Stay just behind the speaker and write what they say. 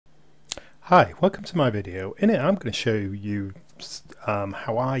Hi, welcome to my video. In it I'm going to show you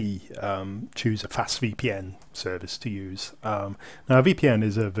how I choose a Fast VPN service to use. Now a VPN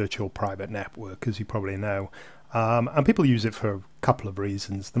is a virtual private network, as you probably know, and people use it for a couple of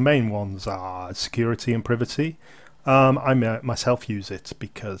reasons. The main ones are security and privacy. I myself use it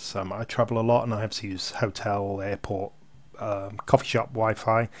because I travel a lot and I have to use hotel, airport, coffee shop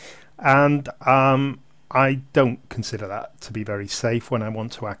Wi-Fi, and I don't consider that to be very safe when I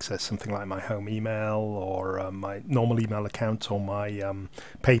want to access something like my home email or my normal email account or my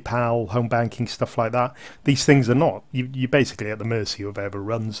PayPal, home banking, stuff like that. These things are not. You're basically at the mercy of whoever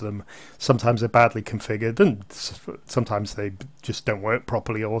runs them. Sometimes they're badly configured and sometimes they just don't work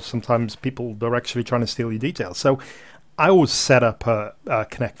properly, or sometimes people are actually trying to steal your details. So I always set up a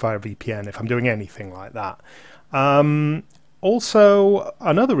Connect via VPN if I'm doing anything like that. Also,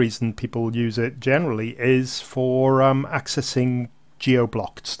 another reason people use it generally is for accessing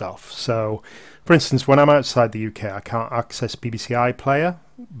geo-blocked stuff. So, for instance, when I'm outside the UK, I can't access BBC iPlayer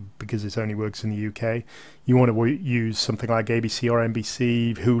because it only works in the UK. You want to use something like ABC or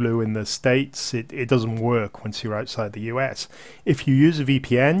NBC, Hulu in the States, it doesn't work once you're outside the US. If you use a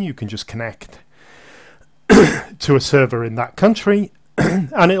VPN, you can just connect to a server in that country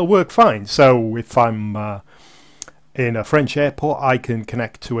and it'll work fine. So if I'm in a French airport, I can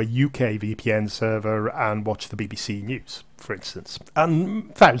connect to a UK VPN server and watch the BBC News, for instance.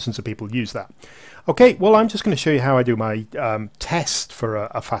 And thousands of people use that. Okay, well, I'm just going to show you how I do my test for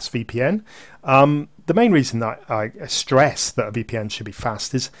a fast VPN. The main reason that I stress that a VPN should be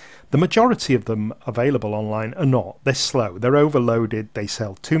fast is the majority of them available online are not. They're slow, they're overloaded, they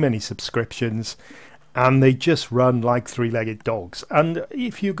sell too many subscriptions, and they just run like three-legged dogs. And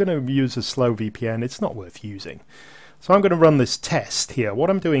if you're going to use a slow VPN, it's not worth using. So I'm going to run this test here. What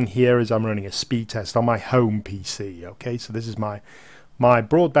I'm doing here is I'm running a speed test on my home PC. Okay, so this is my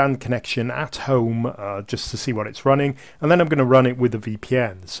broadband connection at home, just to see what it's running. And then I'm going to run it with a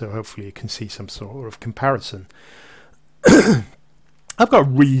VPN. So hopefully you can see some sort of comparison. I've got a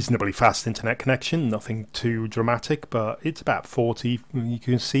reasonably fast internet connection, nothing too dramatic, but it's about 40, you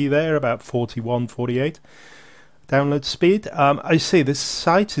can see there, about 41, 48 download speed. I see this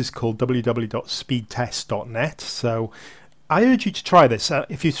site is called www.speedtest.net, so I urge you to try this.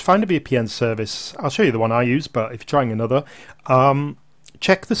 If you find a VPN service, I'll show you the one I use, but if you're trying another,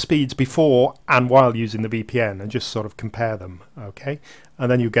 check the speeds before and while using the VPN and just sort of compare them, okay? And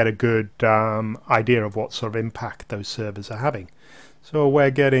then you get a good idea of what sort of impact those servers are having. So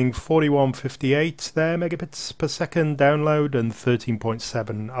we're getting 4158 there megabits per second download and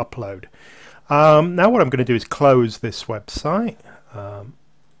 13.7 upload. Now what I'm going to do is close this website.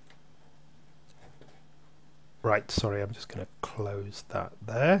 Right, sorry, I'm just going to close that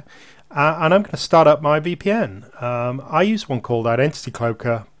there. And I'm going to start up my VPN. I use one called Identity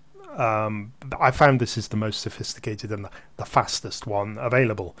Cloaker. I found this is the most sophisticated and the fastest one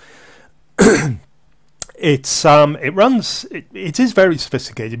available. It is very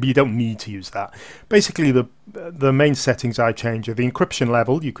sophisticated, but you don't need to use that. Basically, the main settings I change are the encryption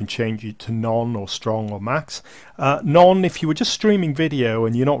level. You can change it to none or strong or max. None, if you were just streaming video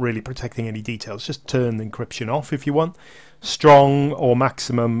and you're not really protecting any details, just turn the encryption off if you want. Strong or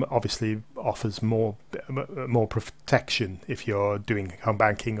maximum obviously offers more protection if you're doing home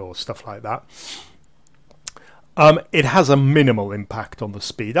banking or stuff like that. It has a minimal impact on the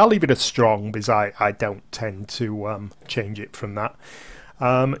speed. I'll leave it as strong because I don't tend to change it from that.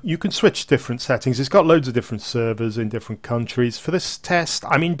 You can switch different settings. It's got loads of different servers in different countries. For this test,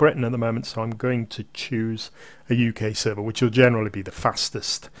 I'm in Britain at the moment, so I'm going to choose a UK server, which will generally be the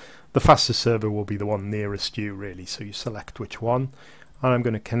fastest. The fastest server will be the one nearest you, really, so you select which one. And I'm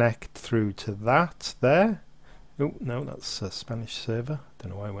going to connect through to that there. Oh, no, that's a Spanish server.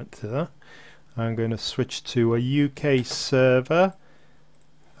 Don't know why I went to that. I'm going to switch to a UK server,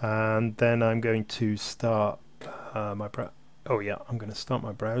 and then I'm going to start I'm going to start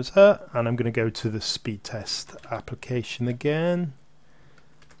my browser, and I'm going to go to the speed test application again.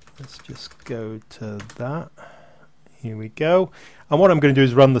 Let's just go to that. Here we go. And what I'm going to do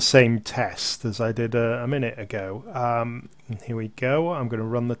is run the same test as I did a minute ago. Here we go. I'm going to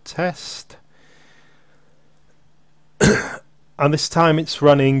run the test. And this time it's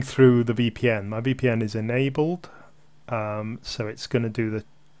running through the VPN. My VPN is enabled, so it's going to do the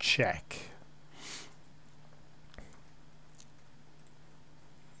check.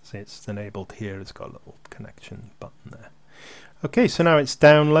 See, it's enabled here. It's got a little connection button there. Okay, so now it's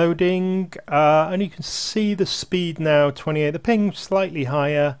downloading, and you can see the speed now, 28. The ping slightly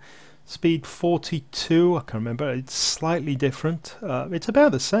higher. Speed 42, I can't remember, it's slightly different. It's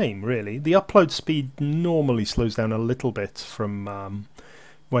about the same, really. The upload speed normally slows down a little bit from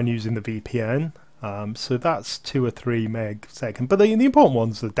when using the VPN. So that's 2 or 3 meg/second. But the important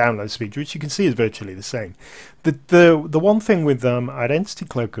one's the download speed, which you can see is virtually the same. The one thing with Identity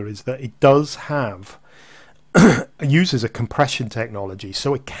Cloaker is that it does have uses a compression technology,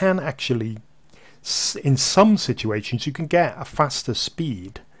 so it can actually, in some situations, you can get a faster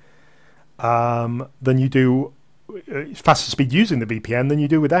speed than you do. Faster speed using the VPN than you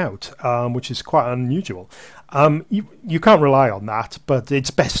do without, which is quite unusual. You can't rely on that, but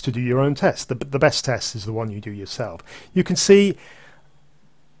it's best to do your own test. The best test is the one you do yourself. You can see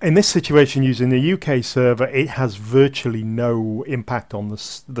in this situation using the UK server, it has virtually no impact on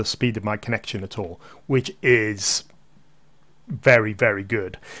the speed of my connection at all, which is very, very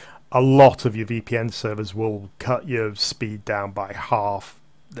good. A lot of your VPN servers will cut your speed down by half,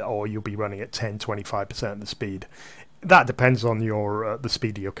 or you'll be running at 10-25% of the speed. That depends on your the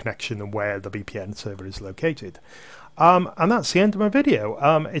speed of your connection and where the VPN server is located. And that's the end of my video.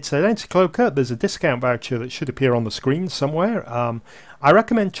 It's Identity Cloaker. There's a discount voucher that should appear on the screen somewhere. I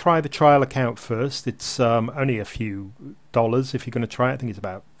recommend try the trial account first. It's only a few dollars if you're going to try it. I think it's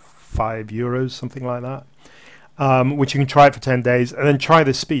about €5, something like that. Which you can try it for 10 days and then try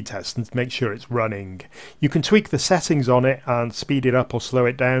the speed test and make sure it's running. You can tweak the settings on it and speed it up or slow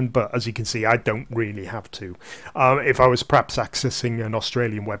it down, but as you can see, I don't really have to. If I was perhaps accessing an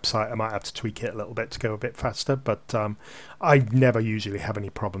Australian website, I might have to tweak it a little bit to go a bit faster, but I never usually have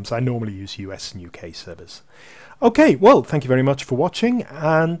any problems. I normally use US and UK servers. Okay, well, thank you very much for watching,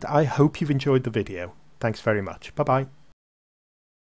 and I hope you've enjoyed the video. Thanks very much. Bye-bye.